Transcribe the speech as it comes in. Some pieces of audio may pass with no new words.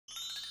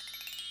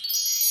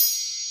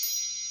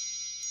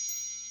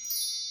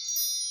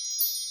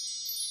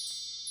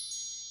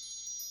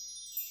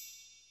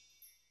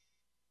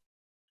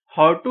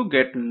How to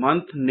get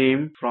month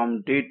name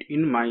from date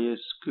in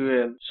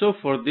MySQL. So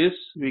for this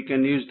we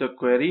can use the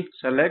query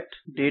select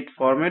date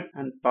format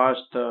and pass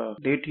the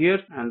date here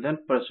and then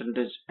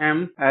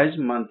 %m as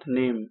month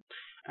name.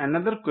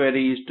 Another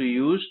query is to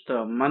use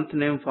the month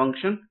name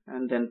function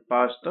and then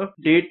pass the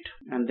date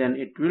and then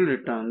it will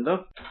return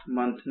the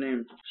month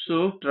name.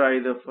 So try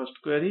the first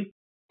query.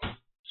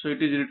 So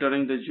it is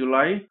returning the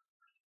July.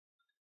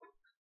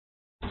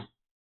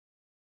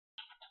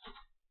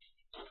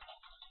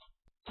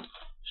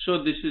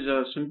 So this is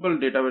a simple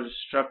database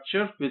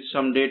structure with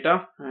some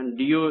data, and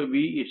DOB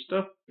is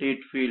the date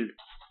field.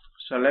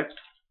 Select.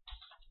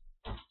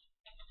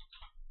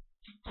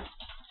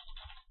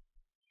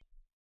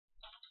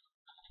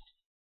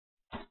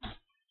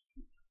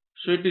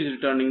 So it is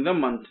returning the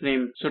month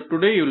name. So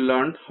today you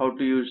learned how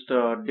to use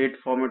the date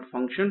format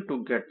function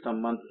to get the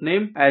month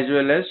name as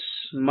well as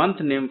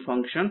month name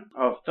function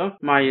of the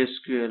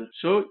MySQL.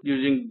 So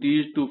using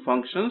these two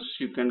functions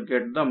you can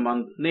get the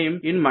month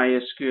name in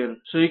MySQL.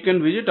 So you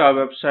can visit our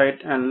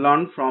website and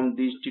learn from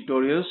these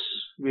tutorials.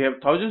 We have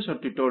thousands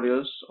of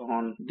tutorials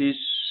on these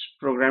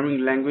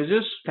programming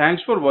languages.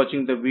 Thanks for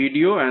watching the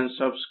video and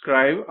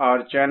subscribe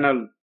our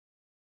channel.